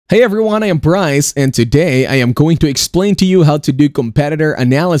Hey everyone, I am Bryce, and today I am going to explain to you how to do competitor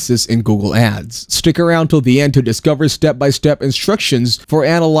analysis in Google Ads. Stick around till the end to discover step-by-step instructions for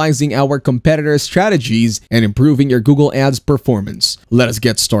analyzing our competitor strategies and improving your Google Ads performance. Let us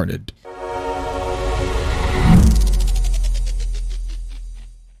get started.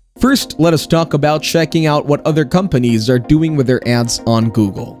 First, let us talk about checking out what other companies are doing with their ads on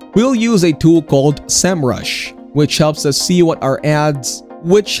Google. We'll use a tool called Semrush, which helps us see what ads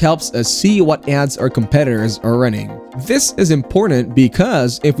our competitors are running. This is important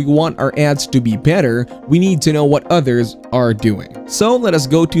because if we want our ads to be better, we need to know what others are doing. So let us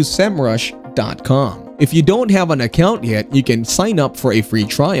go to semrush.com. If you don't have an account yet, you can sign up for a free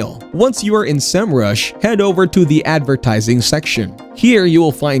trial. Once you are in Semrush, head over to the advertising section. Here you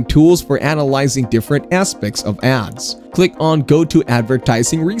will find tools for analyzing different aspects of ads. Click on Go to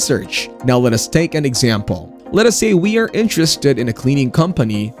Advertising Research. Now let us take an example. Let us say we are interested in a cleaning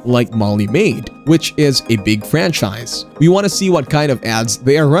company like Molly Maid, which is a big franchise. We want to see what kind of ads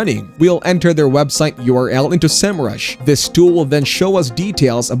they are running. We'll enter their website URL into Semrush. This tool will then show us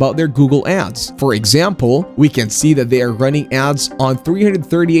details about their Google ads. For example, we can see that they are running ads on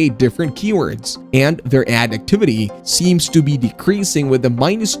 338 different keywords, and their ad activity seems to be decreasing with a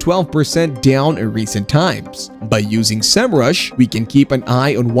 -12% down in recent times. By using Semrush, we can keep an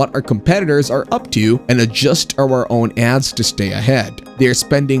eye on what our competitors are up to and adjust our own ads to stay ahead. They're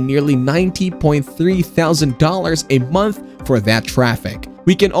spending nearly $90.3 thousand a month for that traffic.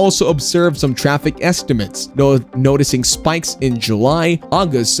 We can also observe some traffic estimates, noticing spikes in July,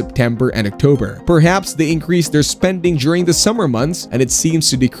 August, September, and October. Perhaps they increased their spending during the summer months and it seems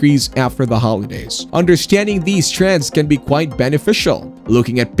to decrease after the holidays. Understanding these trends can be quite beneficial.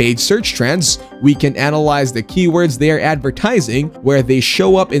 Looking at page search trends, we can analyze the keywords they are advertising, where they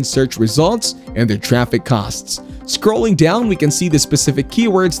show up in search results, and their traffic costs. Scrolling down, we can see the specific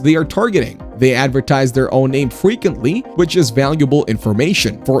keywords they are targeting. They advertise their own name frequently, which is valuable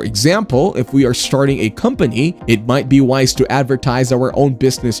information. For example, if we are starting a company, it might be wise to advertise our own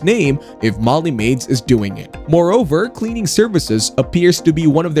business name if Molly Maids is doing it. Moreover, cleaning services appears to be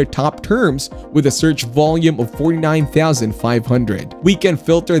one of their top terms with a search volume of 49,500. We can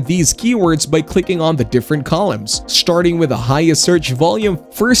filter these keywords by clicking on the different columns, starting with the highest search volume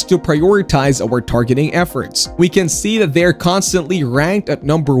first to prioritize our targeting efforts. We can see that they are constantly ranked at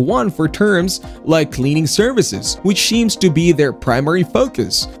number 1 for terms like cleaning services, which seems to be their primary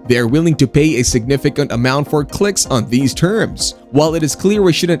focus. They are willing to pay a significant amount for clicks on these terms. While it is clear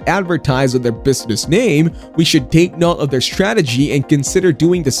we shouldn't advertise on their business name, we should take note of their strategy and consider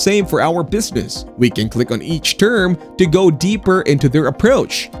doing the same for our business. We can click on each term to go deeper into their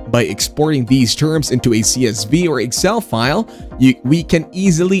approach. By exporting these terms into a CSV or Excel file, we can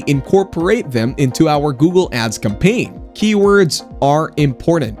easily incorporate them into our Google Ads campaign. Keywords are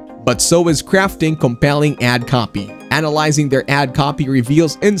important, but so is crafting compelling ad copy. Analyzing their ad copy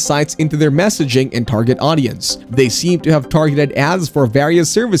reveals insights into their messaging and target audience. They seem to have targeted ads for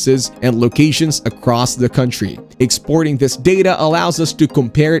various services and locations across the country. Exporting this data allows us to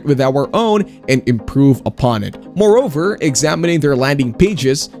compare it with our own and improve upon it. Moreover, examining their landing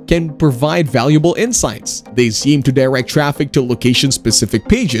pages can provide valuable insights. They seem to direct traffic to location-specific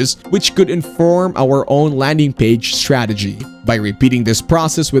pages, which could inform our own landing page strategy. By repeating this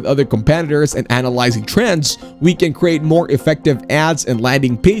process with other competitors and analyzing trends, we can create more effective ads and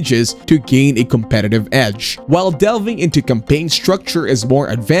landing pages to gain a competitive edge. While delving into campaign structure is more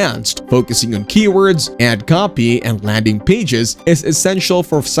advanced, focusing on keywords, ad copy, and landing pages is essential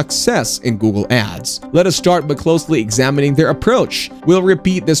for success in Google Ads. Let us start by closely examining their approach. We'll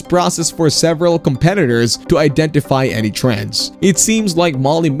repeat this process for several competitors to identify any trends. It seems like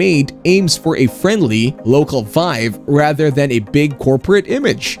Molly Maid aims for a friendly, local vibe rather than a big corporate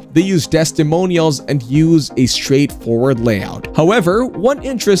image. They use testimonials and use a straightforward layout. However, one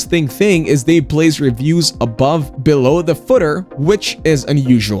interesting thing is they place reviews below the footer, which is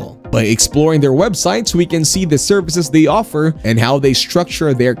unusual. By exploring their websites, we can see the services they offer and how they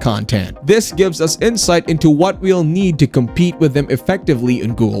structure their content. This gives us insight into what we'll need to compete with them effectively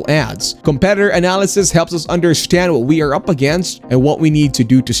in Google Ads. Competitor analysis helps us understand what we are up against and what we need to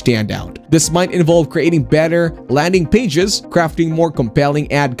do to stand out. This might involve creating better landing pages, crafting more compelling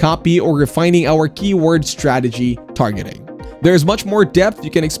ad copy, or refining our keyword strategy targeting. There's much more depth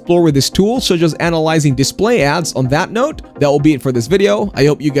you can explore with this tool, such as analyzing display ads. On that note, that will be it for this video. I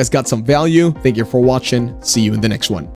hope you guys got some value. Thank you for watching. See you in the next one.